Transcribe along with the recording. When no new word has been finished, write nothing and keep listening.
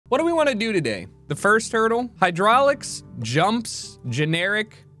What do we want to do today? The first hurdle, hydraulics, jumps,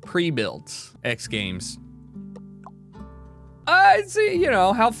 generic, pre-builds, X Games. See, you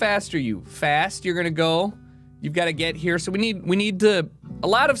know, how fast are you? Fast, you're gonna go. You've got to get here. So we need to, a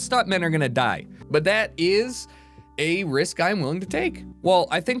lot of stuntmen are gonna die, but that is a risk I'm willing to take. Well,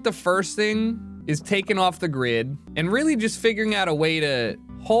 I think the first thing is taking off the grid and really just figuring out a way to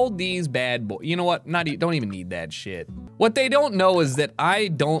hold these bad boys. You know what? Don't even need that shit. What they don't know is that I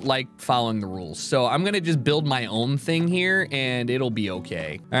don't like following the rules. So I'm gonna just build my own thing here and it'll be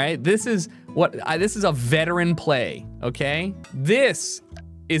okay. All right, this is a veteran play, okay? This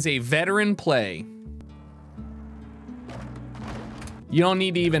is a veteran play. You don't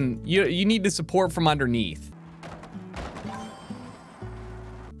need to even, you need the support from underneath.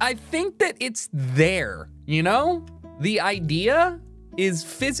 I think that it's there, you know? The idea is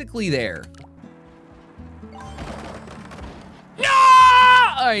physically there. No!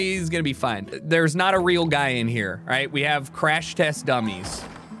 Oh, he's gonna be fine. There's not a real guy in here, all right? We have crash test dummies.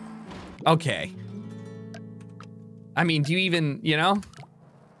 Okay. I mean, do you even, you know?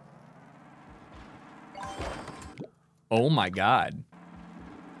 Oh my God.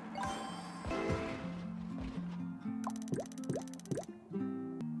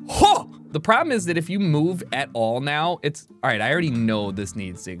 Ho! The problem is that if you move at all now, it's, all right, I already know this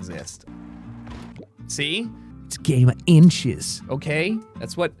needs to exist. See? It's a game of inches, okay?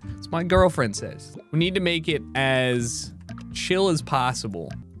 That's what my girlfriend says. We need to make it as chill as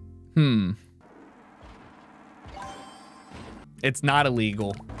possible. It's not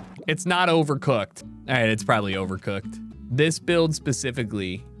illegal. It's not overcooked. All right, it's probably overcooked. This build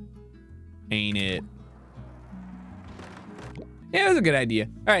specifically, ain't it? Yeah, it was a good idea.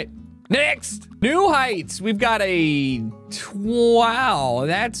 All right, next. New heights. We've got a, wow,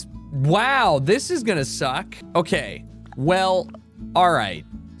 wow, this is gonna suck. Okay, well, all right.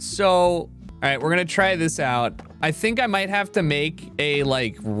 So, all right, we're gonna try this out. I think I might have to make a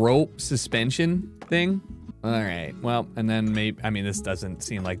like rope suspension thing. All right, well, and then maybe, I mean, this doesn't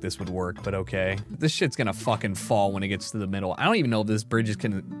seem like this would work, but okay. This shit's gonna fucking fall when it gets to the middle. I don't even know if this bridge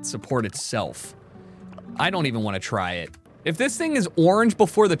can support itself. I don't even wanna try it. If this thing is orange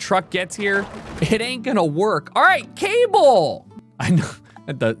before the truck gets here, it ain't gonna work. All right, cable. I know,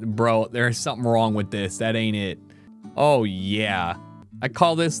 bro, there's something wrong with this. That ain't it. Oh yeah. I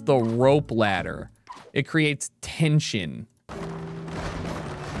call this the rope ladder. It creates tension.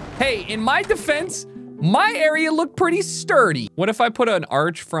 Hey, in my defense, my area looked pretty sturdy. What if I put an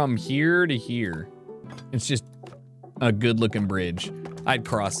arch from here to here? It's just a good looking bridge. I'd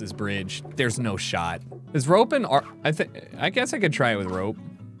cross this bridge. There's no shot. Is rope and I guess I could try it with rope.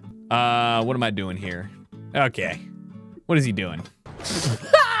 What am I doing here? Okay. What is he doing?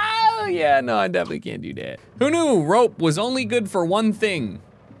 Oh yeah, no, I definitely can't do that. Who knew rope was only good for one thing?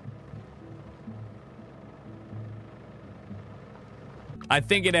 I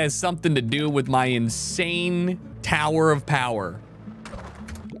think it has something to do with my insane tower of power.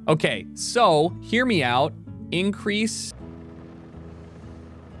 Okay, so hear me out. Increase.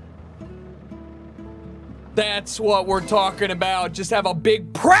 That's what we're talking about. Just have a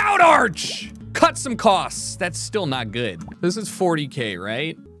big proud arch. Cut some costs. That's still not good. This is 40K,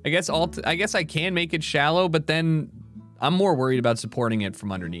 right? I guess I can make it shallow, but then I'm more worried about supporting it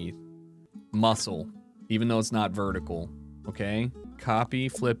from underneath. Muscle, even though it's not vertical. Okay, copy,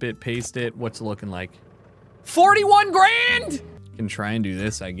 flip it, paste it. What's it looking like? 41 grand? Can try and do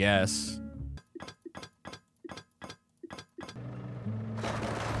this, I guess.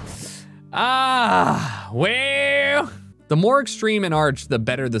 Well, the more extreme an arch, the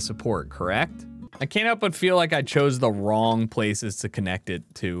better the support, correct? I can't help but feel like I chose the wrong places to connect it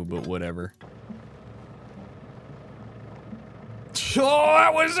to, but whatever. Oh,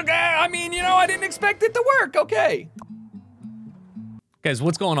 that was, I mean, you know, I didn't expect it to work, okay. Guys,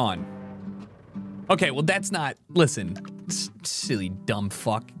 what's going on? Okay, well that's not, listen, silly dumb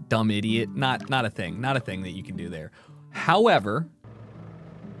fuck, dumb idiot, not a thing that you can do there. However,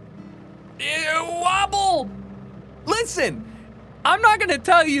 wobble! Listen, I'm not gonna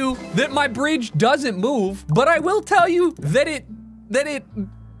tell you that my bridge doesn't move, but I will tell you that it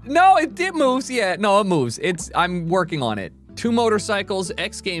moves. Yeah, no, it moves. I'm working on it. 2 motorcycles,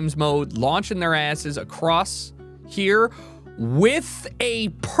 X Games mode, launching their asses across here with a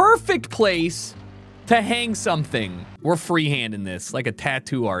perfect place to hang something. We're freehanding this like a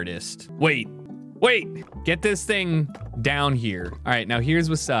tattoo artist. Wait, get this thing down here. All right, now here's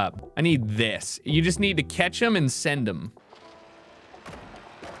what's up. I need this. You just need to catch them and send them.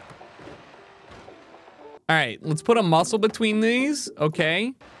 All right, let's put a muscle between these,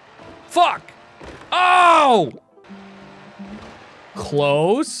 okay. Fuck, oh!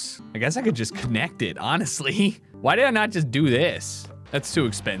 Close. I guess I could just connect it, honestly. Why did I not just do this? That's too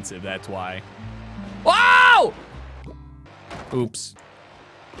expensive, that's why. Whoa! Oops.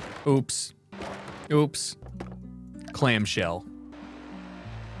 Oops. Oops. Clamshell.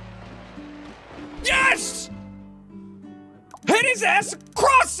 Yes! Hit his ass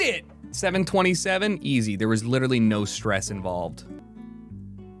across it! 727, easy. There was literally no stress involved.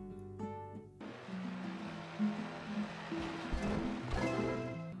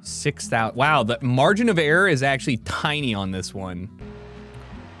 $6,000. Wow, the margin of error is actually tiny on this one.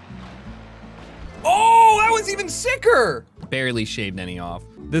 Oh, that was even sicker! Barely shaved any off.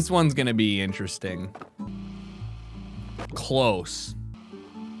 This one's gonna be interesting. Close.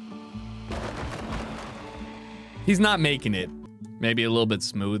 He's not making it. Maybe a little bit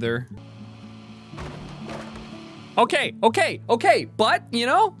smoother. Okay, okay, okay, but you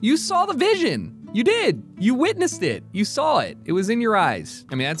know, you saw the vision. You did. You witnessed it. You saw it. It was in your eyes.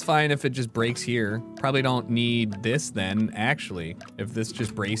 I mean, that's fine if it just breaks here. Probably don't need this then, actually, if this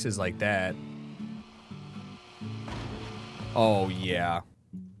just braces like that. Oh, yeah.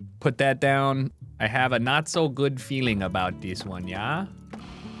 Put that down. I have a not so good feeling about this one, yeah?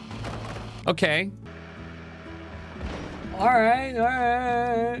 Okay. All right, all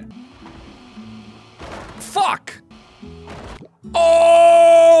right. Fuck!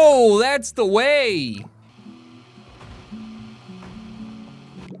 Oh, that's the way.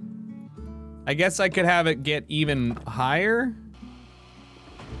 I guess I could have it get even higher.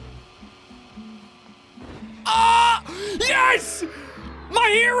 Ah! Yes! My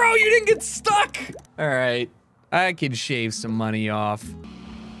hero, you didn't get stuck! All right, I could shave some money off.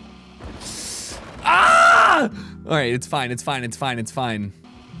 Ah! All right, it's fine, it's fine, it's fine, it's fine.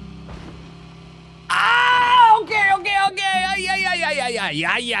 Ah! Okay, okay, okay.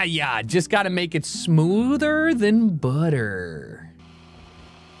 Yeah. Just gotta make it smoother than butter.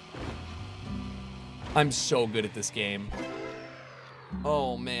 I'm so good at this game.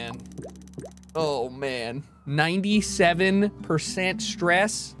 Oh, man. Oh, man. 97%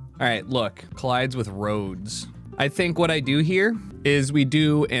 stress. All right, look, collides with roads. I think what I do here is we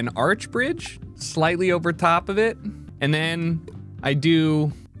do an arch bridge slightly over top of it, and then I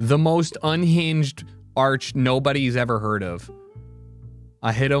do the most unhinged arch nobody's ever heard of.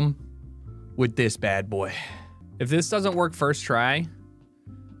 I hit him with this bad boy. If this doesn't work first try,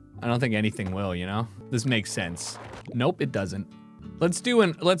 I don't think anything will, you know? This makes sense. Nope, it doesn't. Let's do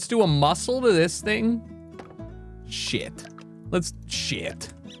a muscle to this thing. Shit.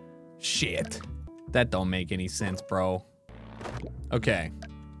 Shit. That don't make any sense, bro. Okay.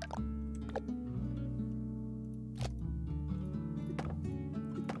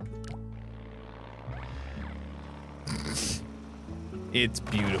 It's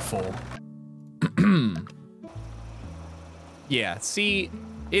beautiful. Yeah, see,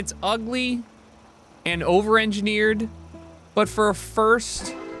 it's ugly and over-engineered, but for a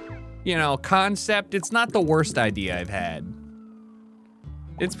first, you know, concept, it's not the worst idea I've had.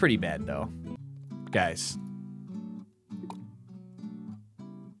 It's pretty bad, though. Guys.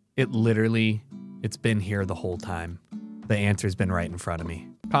 It's been here the whole time. The answer's been right in front of me.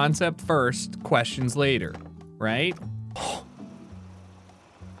 Concept first, questions later, right?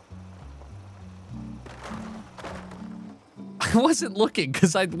 I wasn't looking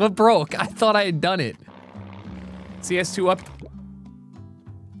because I broke. I thought I had done it. CS2 up.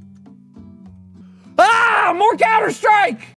 Ah, more Counter-Strike!